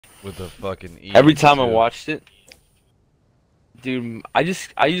with the fucking Every ease time I too. watched it, dude, I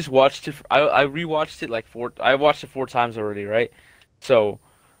just watched it. I rewatched it like four. I watched it 4 times already, right? So,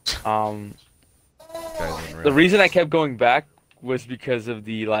 um, Guy's the unreal. reason I kept going back was because of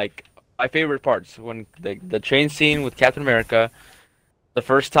the like my favorite parts when the train scene with Captain America, the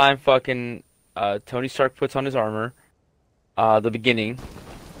first time fucking Tony Stark puts on his armor, the beginning.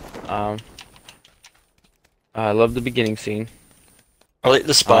 Um, I love the beginning scene. I like the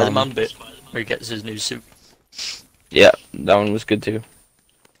Um, Spider-Man bit where he gets his new suit. yeah, that one was good too.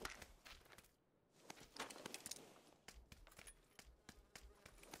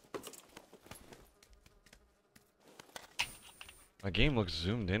 My game looks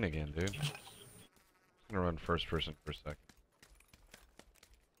zoomed in again, dude. I'm gonna run first person for a second.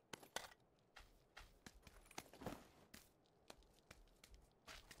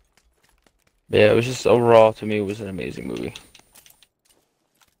 Yeah, it was just overall to me it was an amazing movie.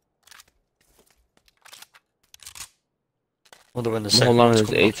 Wonder when the I'm holding second on to one's this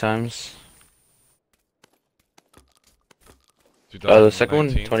coming up. 8 times. The second one,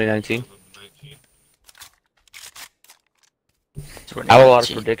 2019. 2019. I have a lot of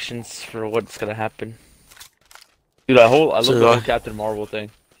 2019. predictions for what's gonna happen. Dude, I love the So whole Captain Marvel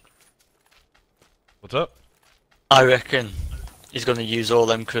thing. What's up? I reckon he's gonna use all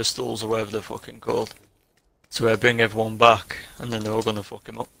them crystals or whatever they're fucking called. So bring everyone back, and then they're all gonna fuck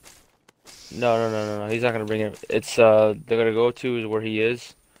him up. No. He's not gonna bring it. It's they're gonna go to where he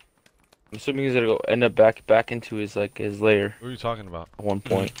is. I'm assuming he's gonna go end up back into his like his lair What are you talking about? at one Mm.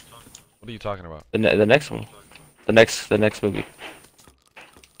 point. What are you talking about? The next one, the next movie.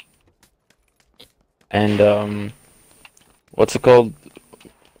 And what's it called?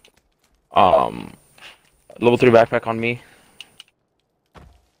 Um, level 3 backpack on me.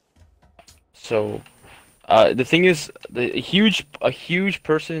 So, the thing is, a huge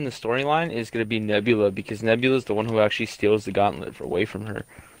person in the storyline is gonna be Nebula because Nebula is the one who actually steals the gauntlet away from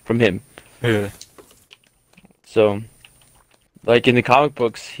him. Yeah. So, like in the comic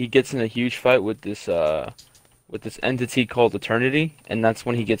books, he gets in a huge fight with this entity called Eternity, and that's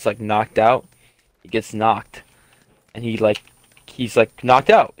when he gets like knocked out. He gets knocked, and he's like knocked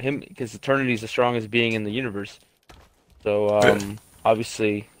out. Him because Eternity is the strongest being in the universe. So Yeah.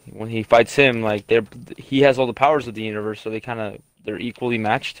 obviously, when he fights him, like he has all the powers of the universe, so they're equally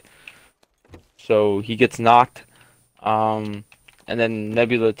matched. So he gets knocked, and then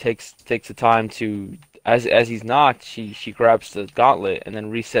Nebula takes the time to as he's knocked, she grabs the gauntlet and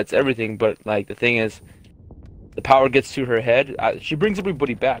then resets everything. But like the thing is, the power gets to her head. She brings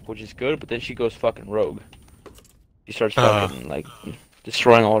everybody back, which is good. But then she goes fucking rogue. She starts Uh, fucking like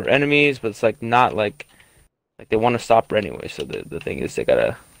destroying all her enemies. But it's like not like they want to stop her anyway. So the thing is they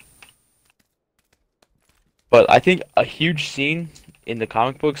gotta. But I think a huge scene in the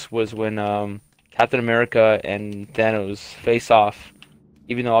comic books was when Captain America and Thanos face off.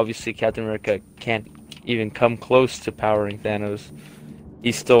 Even though obviously Captain America can't even come close to powering Thanos,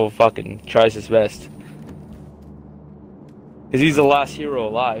 he still fucking tries his best. Because he's the last hero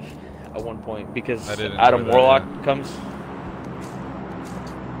alive at one point. I Because did enjoy Adam that, yeah. Warlock comes.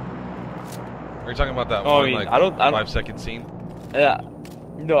 Are you talking about that Oh, I one mean, like I don't. 5 second scene? Yeah,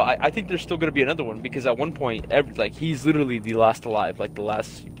 no, I think there's still gonna be another one because at one point, like he's literally the last alive, like the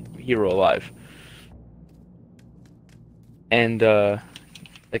last hero alive. And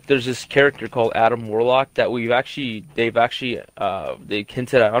like there's this character called Adam Warlock that they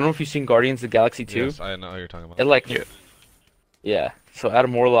hinted at. I don't know if you've seen Guardians of the Galaxy 2. Yes, I know who you're talking about. It like yeah. yeah. So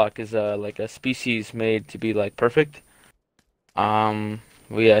Adam Warlock is like a species made to be like perfect. Well,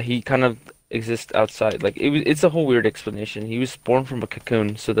 yeah, he kind of exists outside. Like it's a whole weird explanation. He was born from a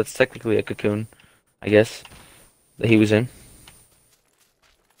cocoon, so that's technically a cocoon, I guess, that he was in.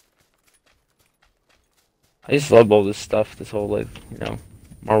 I just love all this stuff, this whole like,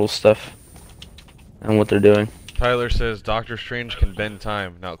 Marvel stuff and what they're doing. Tyler says Doctor Strange can bend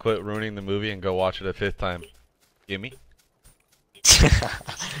time. Now quit ruining the movie and go watch it a fifth time. Gimme?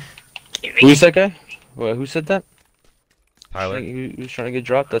 Who's that guy? Who said that? Tyler? Who's trying to get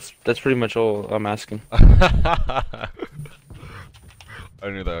dropped? That's pretty much all I'm asking. I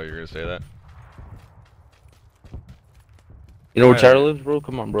knew that you were gonna say that. You know where Tyler Tyler. lives, bro?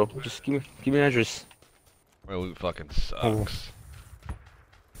 Come on, bro. Just give me an address. My loot fucking Oh. sucks.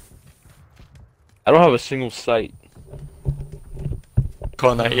 I don't have a single site.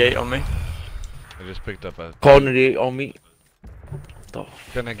 Car 98 on me. I just picked up a. Call 98 on me. The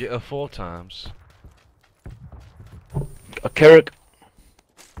Can I get a 4 times? a Carrick.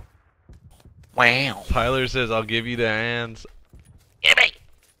 Wow. Tyler says I'll give you the hands.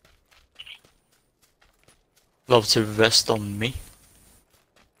 Love to rest on me.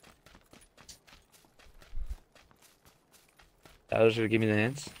 Tyler's gonna give me the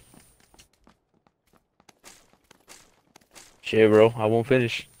hands. Shit, bro. I won't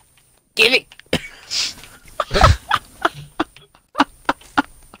finish. Give it.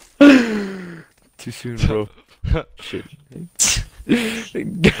 Too soon, bro. Shit.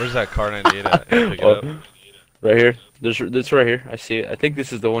 Where's that car 98 at? Pick it up. Right here. This right here. I see it. I think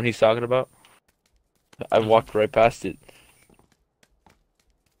this is the one he's talking about. I walked right past it.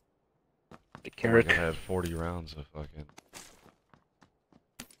 The I carrot. had 40 rounds of fucking.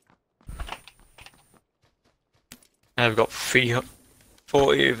 I've got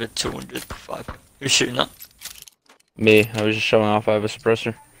 340 over 205. Who's shooting that? Me. I was just showing off. I have a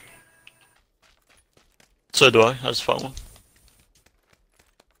suppressor. So do I. I just found one.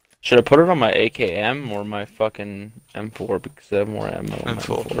 Should I put it on my AKM or my fucking M4 because I have more ammo on my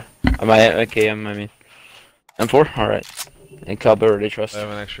M4. M4. My AKM, I mean. M4? Alright. And caliber, they trust. I have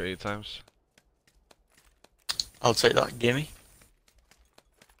an extra 8 times. I'll take that. Gimme.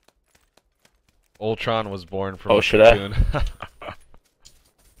 Ultron was born from. Oh, should I?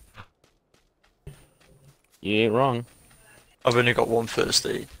 You ain't wrong. I've only got one first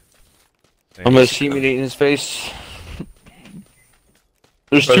aid. I'm gonna see me in his face.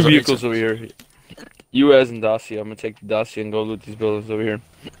 There's two vehicles over here. US and Dacia. I'm gonna take the Dacia and go loot these buildings over here.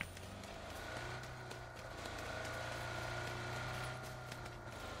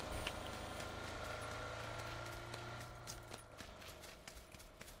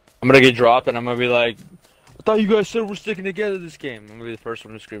 I'm gonna get dropped and I'm gonna be like, I thought you guys said we're sticking together this game. I'm gonna be the first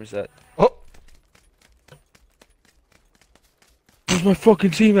one who screams that. Oh! Where's my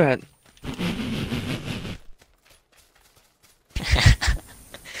fucking team at?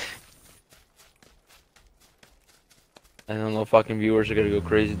 I don't know, fucking viewers are gonna go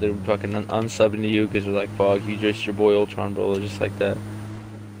crazy. They're fucking unsubbing to you because they're like, fuck, you just your boy Ultron, bro, just like that.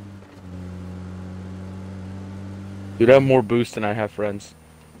 Dude, I have more boost than I have friends.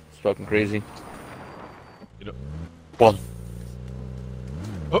 It's fucking crazy. You know. One.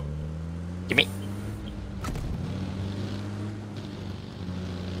 Oh! Gimme.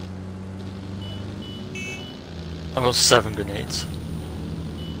 I've got 7 grenades.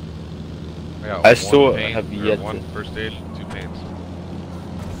 got I one still paint, have or yet one to. first aid, 2 paints.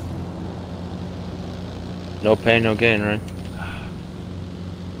 No pain, no gain, right?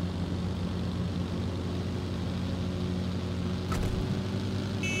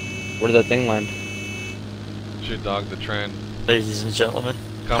 Where did that thing land? Shit dog, the trend. Ladies and gentlemen,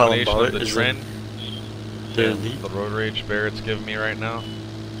 Combination Colin of the Barrett is trend the and elite. the road rage Barrett's giving me right now.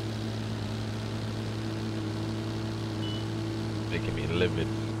 Making me livid.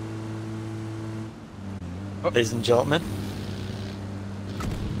 Ladies and gentlemen,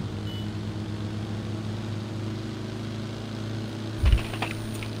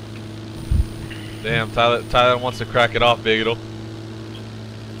 Damn, Tyler wants to crack it off, Big Idol.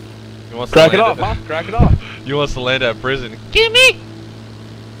 He wants Crack to it land off, huh? Crack it off. He wants to land at prison. Gimme!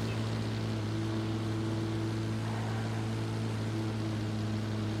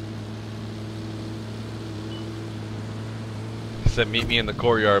 He said, meet me in the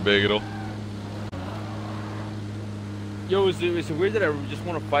courtyard, Big Idol. Yo, is it weird that I just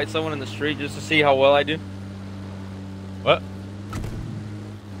want to fight someone in the street just to see how well I do? What?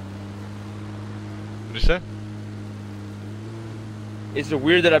 What'd you say? Is it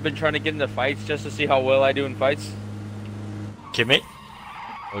weird that I've been trying to get into fights just to see how well I do in fights? gimme.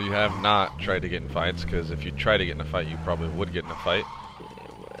 Well, you have not tried to get in fights, because if you try to get in a fight, you probably would get in a fight.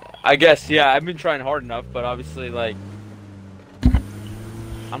 I guess, yeah, I've been trying hard enough, but obviously, like,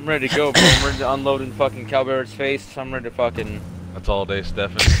 I'm ready to go, bro. I'm ready to unload in fucking Cal Barrett's face. I'm ready to fucking... That's all day,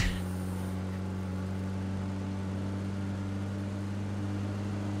 Stefan.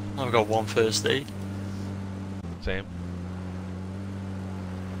 I've got one first aid. Same.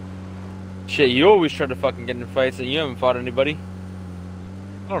 Shit, you always try to fucking get in fights and you haven't fought anybody.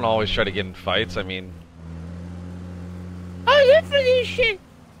 I don't always try to get in fights, I mean... I'm good for this shit!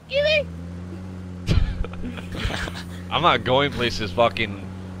 Give me! I'm not going places fucking...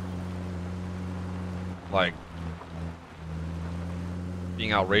 like...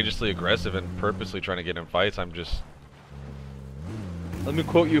 being outrageously aggressive and purposely trying to get in fights. I'm just... Let me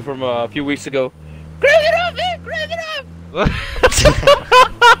quote you from a few weeks ago. Grab it off, man! Grab it off!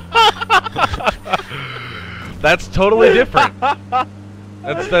 That's totally different.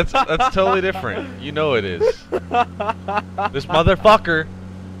 That's totally different. You know it is. This motherfucker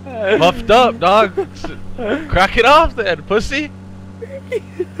muffed up, dog. Crack it off then, pussy.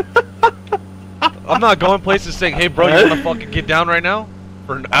 I'm not going places saying, hey bro, you wanna fucking get down right now?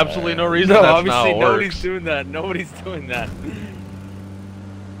 For absolutely no reason. No, That's obviously not how it nobody's works. doing that. Nobody's doing that.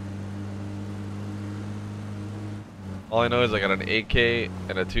 All I know is I got an 8K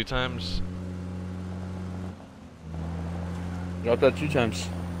and a 2 times. Drop that 2 times.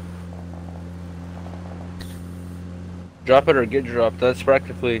 Drop it or get dropped. That's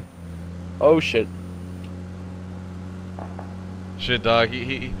practically. Oh shit. Shit, dog.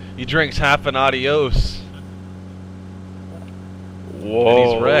 He drinks half an adios. Whoa. And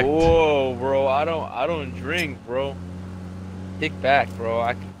he's wrecked. Whoa, bro. I don't drink, bro. Kick back, bro.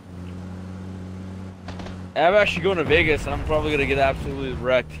 I'm actually going to Vegas, and I'm probably gonna get absolutely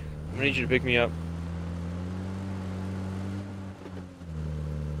wrecked. I'm gonna need you to pick me up.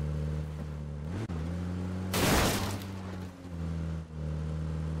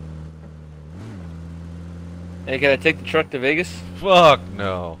 Hey, can I take the truck to Vegas? Fuck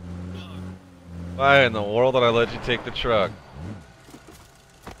no. Why in the world did I let you take the truck?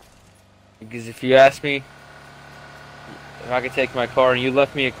 Because if you ask me if I could take my car and you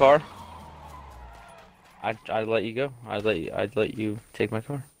left me a car, I'd let you go. I'd let you take my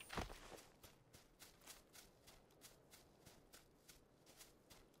car.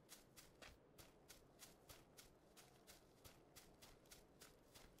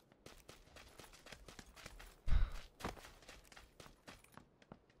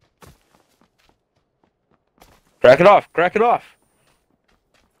 Crack it off! Crack it off!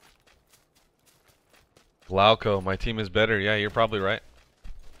 Glauco, my team is better. Yeah, you're probably right.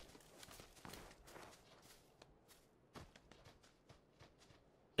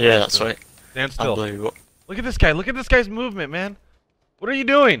 Yeah, that's right. Stand still. Unbelievable. Look at this guy. Look at this guy's movement, man. What are you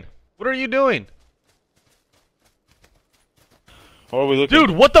doing? What are you doing? What are we looking? Dude,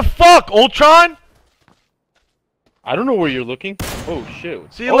 what the fuck, Ultron? I don't know where you're looking. Oh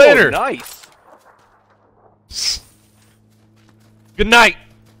shit. See you later. Nice. Good night.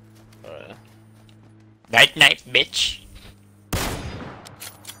 Night night, bitch.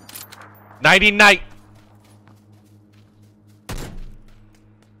 Nighty night.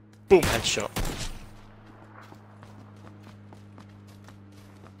 Boom, headshot.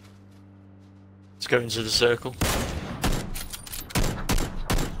 Let's go into the circle.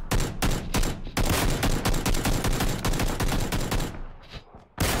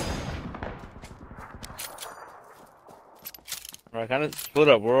 Alright, kind of split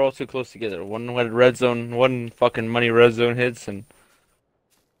up. We're all too close together. One red zone, one fucking money red zone hits, and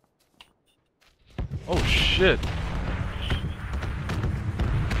Oh shit.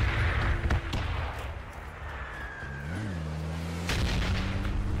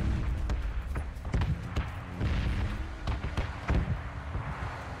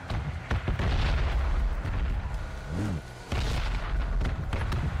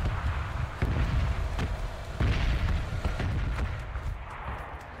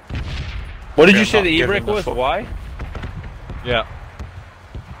 what did You're you say not the giving E-brick the was? fuck. Why? Yeah.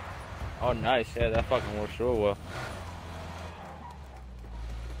 Oh, nice. Yeah, that fucking works real well.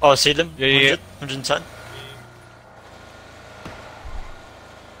 Oh, I see them. Yeah, yeah, yeah. 110.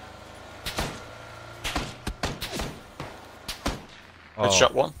 Oh.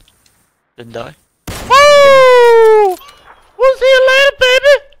 Headshot one. Didn't die. Woo! We'll see you later,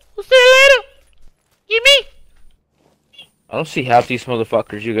 baby. We'll see you later. You me? I don't see half these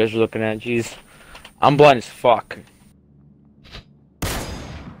motherfuckers you guys are looking at. Jeez, I'm blind as fuck.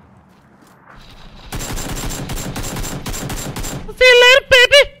 We'll see you later,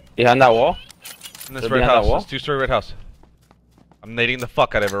 baby. Behind that wall? In this They're red behind that house. wall? This two-story red house. I'm nading the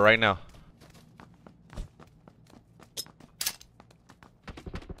fuck out of it right now.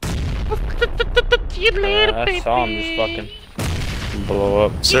 See you later, I baby. saw him just fucking blow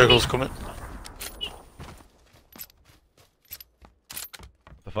up. Circle's coming.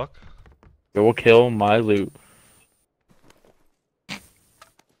 What the fuck? Go kill my loot.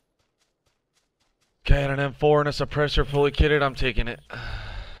 Okay, and an M4 and a suppressor fully kitted. I'm taking it.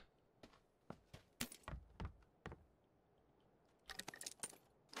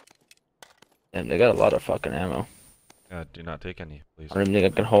 Damn, they got a lot of fucking ammo. God, do not take any, please. I don't even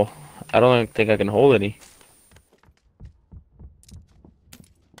think I can hold. I don't even think I can hold any.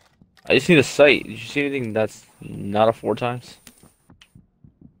 I just need a sight. Did you see anything that's not a 4 times?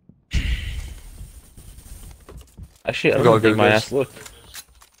 Actually, I don't Go, even think go, my guys. ass looked.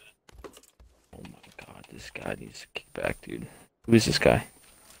 Oh my god, this guy needs to kick back, dude. Who is this guy?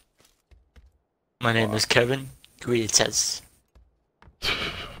 My name is Kevin Guietez.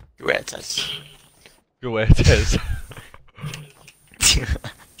 Guietez. Go ahead, Tez.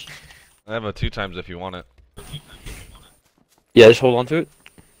 I have a 2 times if you want it. Yeah, just hold on to it.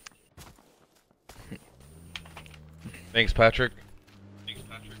 Thanks, Patrick.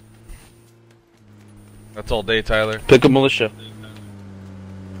 That's all day, Tyler. Pick a militia.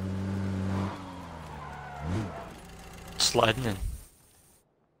 sliding in.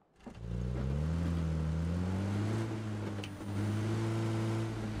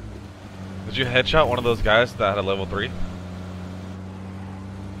 Did you headshot one of those guys that had a level 3?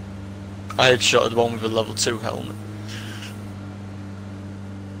 I had shot at the one with a level 2 helmet.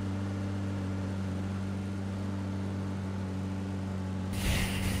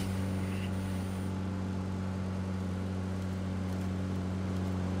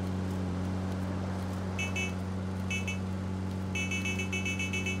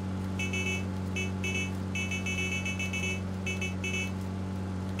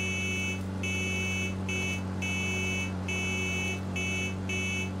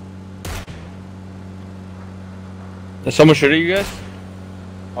 Is someone shooting you guys?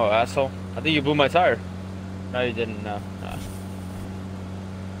 Oh, asshole. I think you blew my tire. No, you didn't. No. No.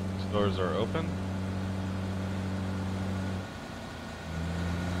 Doors are open.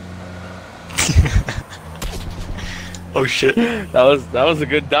 Oh shit. That was a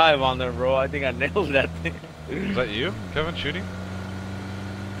good dive on there, bro. I think I nailed that thing. Was that you, Kevin, shooting?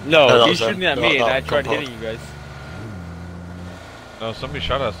 No, that he's was shooting at me, and I tried compound. hitting you guys. No, somebody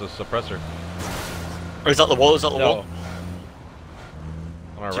shot us, a suppressor. Or is that the wall? Is that the wall?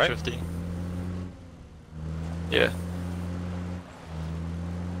 Am I right? 250. Yeah.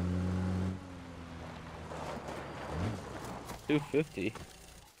 $250.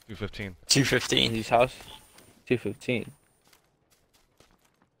 215. 215. In his house. $215. It's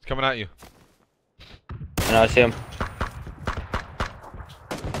coming at you. And I see him.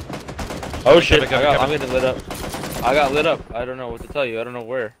 Oh shit! Kevin. I'm getting lit up. I got lit up. I don't know what to tell you. I don't know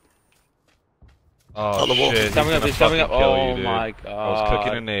where. Oh the wall. shit, He's coming up. gonna He's coming up. fucking kill Oh you, dude. my I was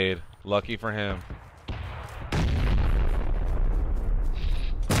cooking a god. nade. Lucky for him.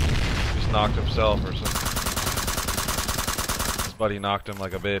 Just knocked himself or something. His buddy knocked him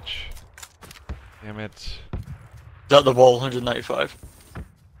like a bitch. Damn it. Is that the wall? 195.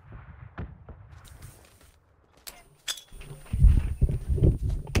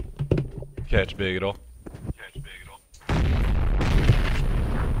 Catch Bigetal.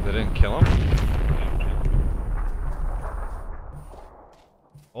 They didn't kill him?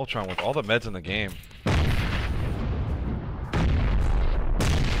 Ultron with all the meds in the game.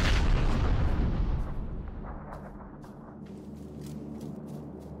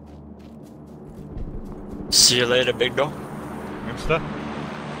 See you later, big dog. Insta?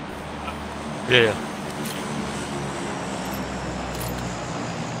 Yeah.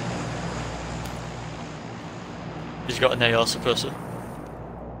 He's got an AR suppressor.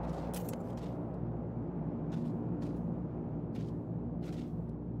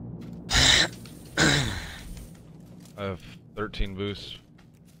 I have 13 boosts.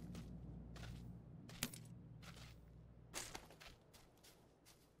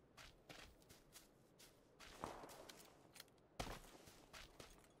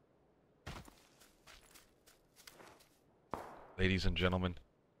 Ladies and gentlemen,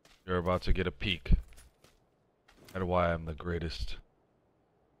 you're about to get a peek at why I'm the greatest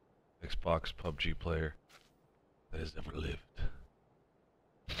Xbox PUBG player that has ever lived.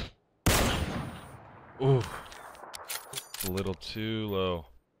 Ooh, it's a little too low.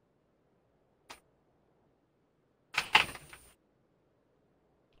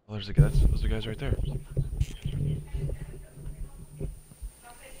 Oh, there's the guys. Those are guys right there.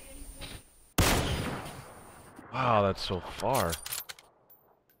 Wow, that's so far.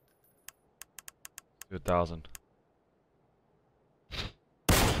 2,000.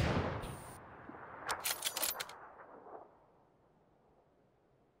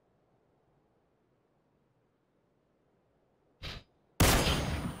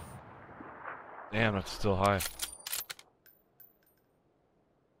 Damn, that's still high.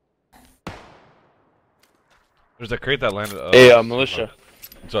 There's a crate that landed. Hey, militia.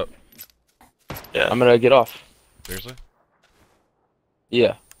 What's up? Yeah. I'm gonna get off. Seriously?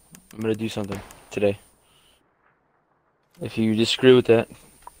 Yeah. I'm gonna do something today. If you disagree with that,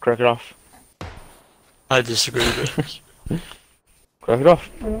 crack it off. I disagree with it. Crack it off.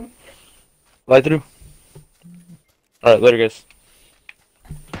 Lie through. Alright, later guys.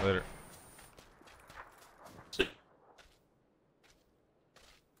 Later.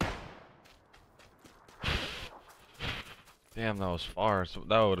 Damn, that was far. So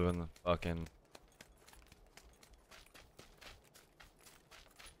that would have been the fucking.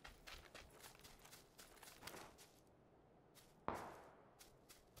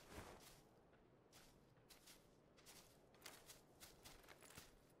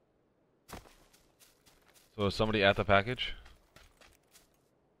 So is somebody at the package?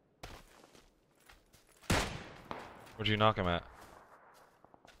 Where'd you knock him at?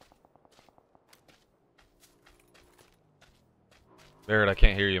 Barrett, I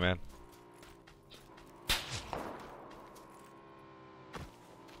can't hear you, man.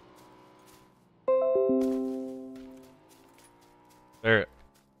 Barrett.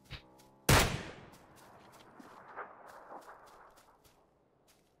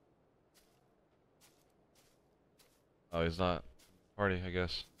 Oh, he's not party, I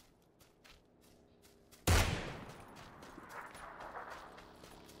guess.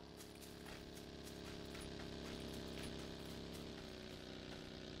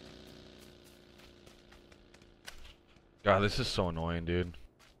 God, this is so annoying, dude.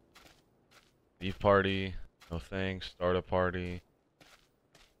 Leave party, no thanks, start a party.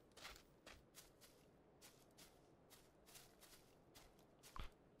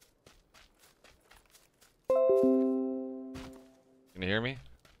 Can you hear me?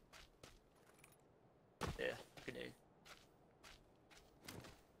 Yeah, I can hear you.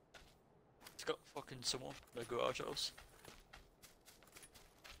 It's got fucking someone in the garage house.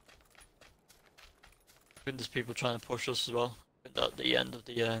 I think there's people trying to push us as well. I think at the end of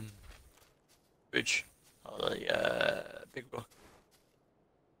the bridge. Or the big rock.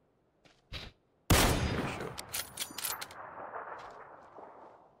 Pretty sure.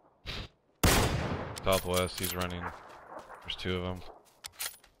 Southwest, he's running. There's two of them.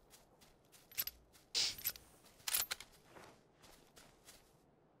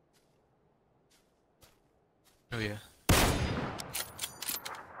 Oh yeah.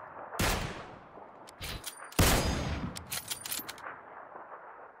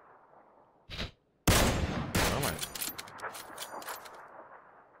 Where am I?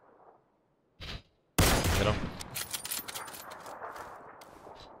 Hit him.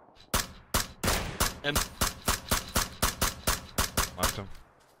 Knocked him.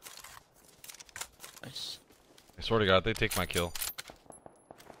 Nice. I swear to God, they take my kill.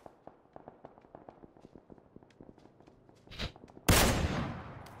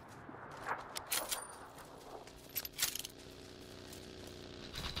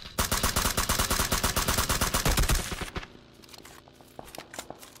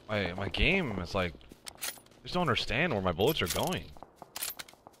 My game is like, I just don't understand where my bullets are going.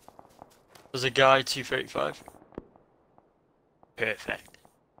 There's a guy 235. Perfect.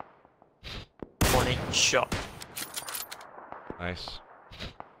 20 shot. Nice.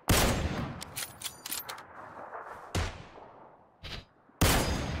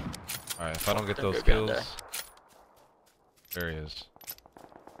 Alright, if I don't get Don't those go behind kills... There he is.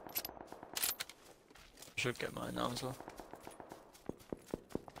 Should get mine now as well.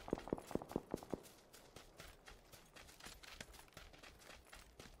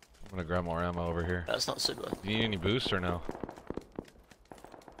 I'm gonna grab more ammo over here. That's not so bad. Do you need any boosts or no?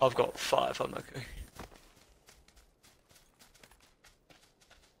 I've got 5, I'm okay.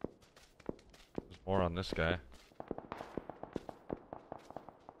 There's more on this guy.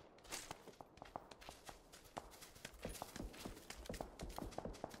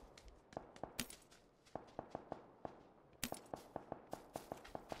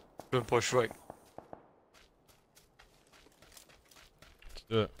 Gonna push right. Let's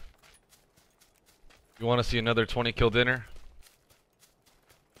do it. You want to see another 20 kill dinner?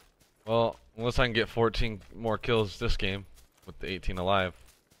 Well, unless I can get 14 more kills this game with the 18 alive,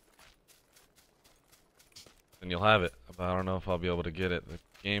 then you'll have it. But I don't know if I'll be able to get it. The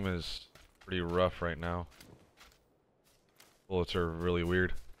game is pretty rough right now. Bullets are really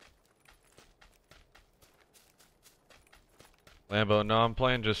weird. Lambo, no, I'm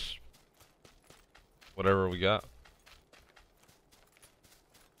playing just whatever we got.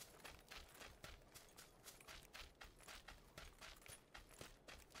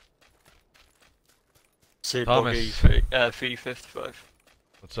 See Thomas. Pubg 355.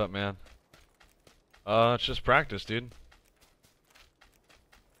 What's up, man? It's just practice, dude.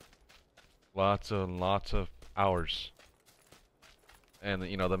 Lots of hours. And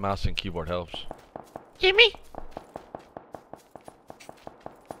you know, the mouse and keyboard helps. Jimmy.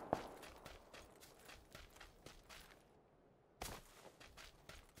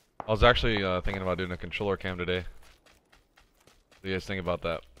 I was actually thinking about doing a controller cam today. What do you guys think about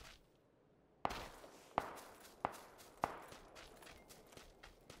that?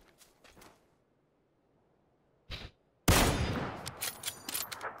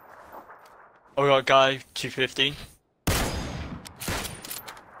 Oh, we got a guy 215.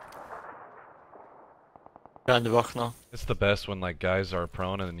 Behind the rock now. It's the best when like guys are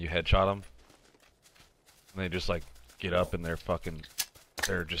prone and then you headshot them, and they just like get up and they're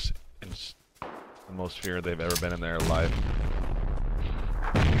just in the most fear they've ever been in their life.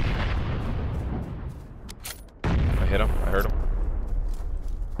 I hit him. I heard him.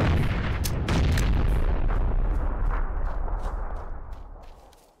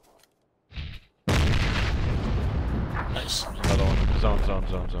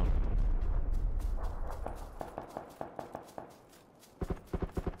 Zone.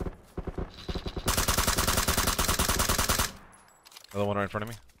 Another one right in front of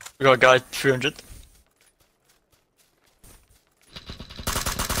me. We got a guy 300.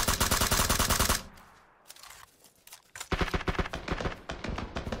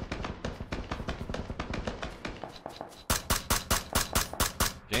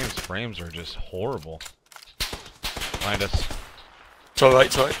 Game's frames are just horrible. Behind us. It's alright,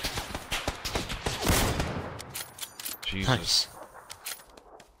 it's alright. Jesus. Nice.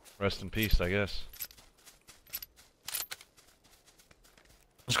 Rest in peace, I guess.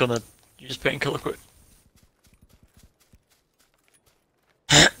 I was gonna use painkiller quick.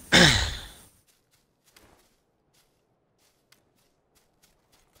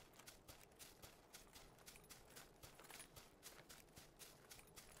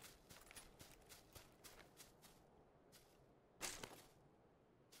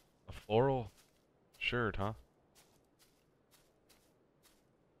 A floral shirt, huh?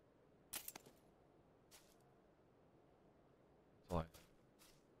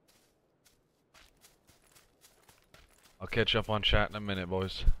 I'll catch up on chat in a minute,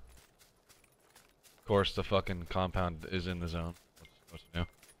 boys. Of course, the fucking compound is in the zone. What's new?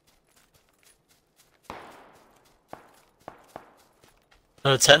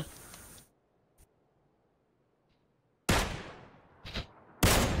 Another 10.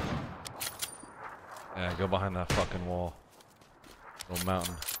 Yeah, go behind that fucking wall. Little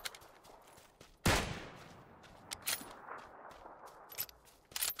mountain.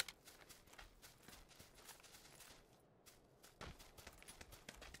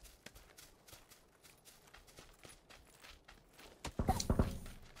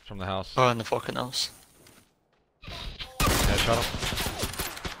 From the house. Oh, in the fucking house. Yeah, shot him.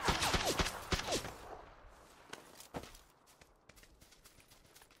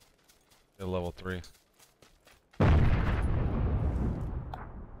 Yeah, level 3.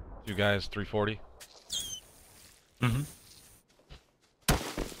 Two guys, 340. Mm-hmm.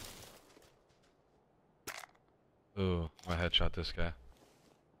 Ooh, I headshot this guy.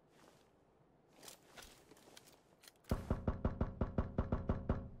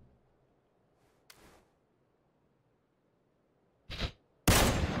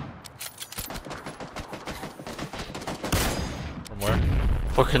 From where?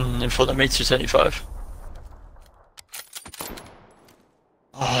 Fucking in front of me, 275.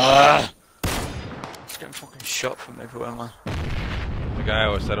 It's getting fucking shot from everywhere, man. The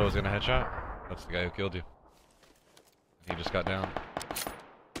guy I said I was gonna headshot? That's the guy who killed you. He just got down.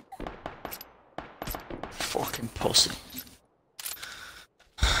 Fucking pussy.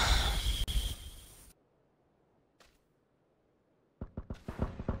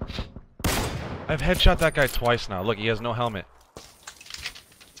 I've headshot that guy twice now. Look, he has no helmet.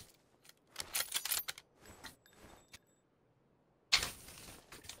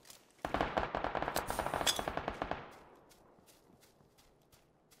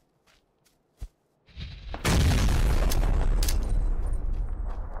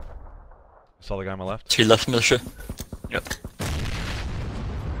 Saw the guy on my left. To your left, militia. Yep.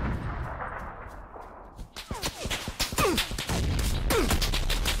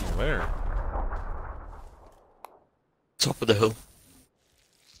 Where? Top of the hill.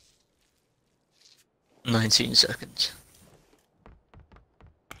 19 seconds.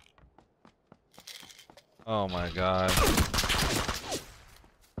 Oh my god.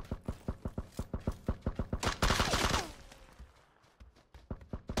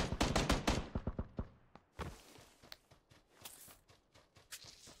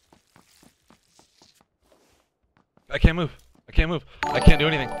 I can't move. I can't move. I can't do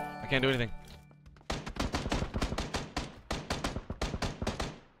anything. I can't do anything.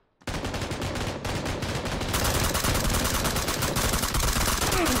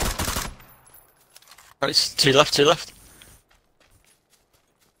 Right, to your left, to your left.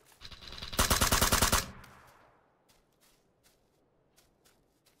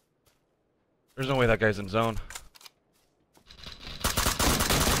 There's no way that guy's in zone.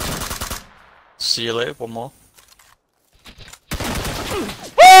 See you later, one more.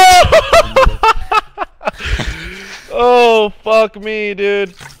 Oh, fuck me,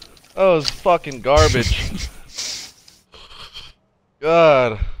 dude. That was fucking garbage.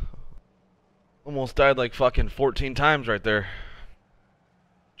 God. Almost died like fucking 14 times right there.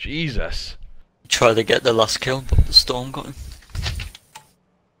 Jesus. Try to get the last kill, but the storm got him.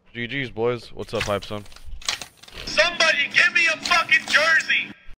 GG's, boys. What's up, Hype Son? Somebody give me a fucking jersey!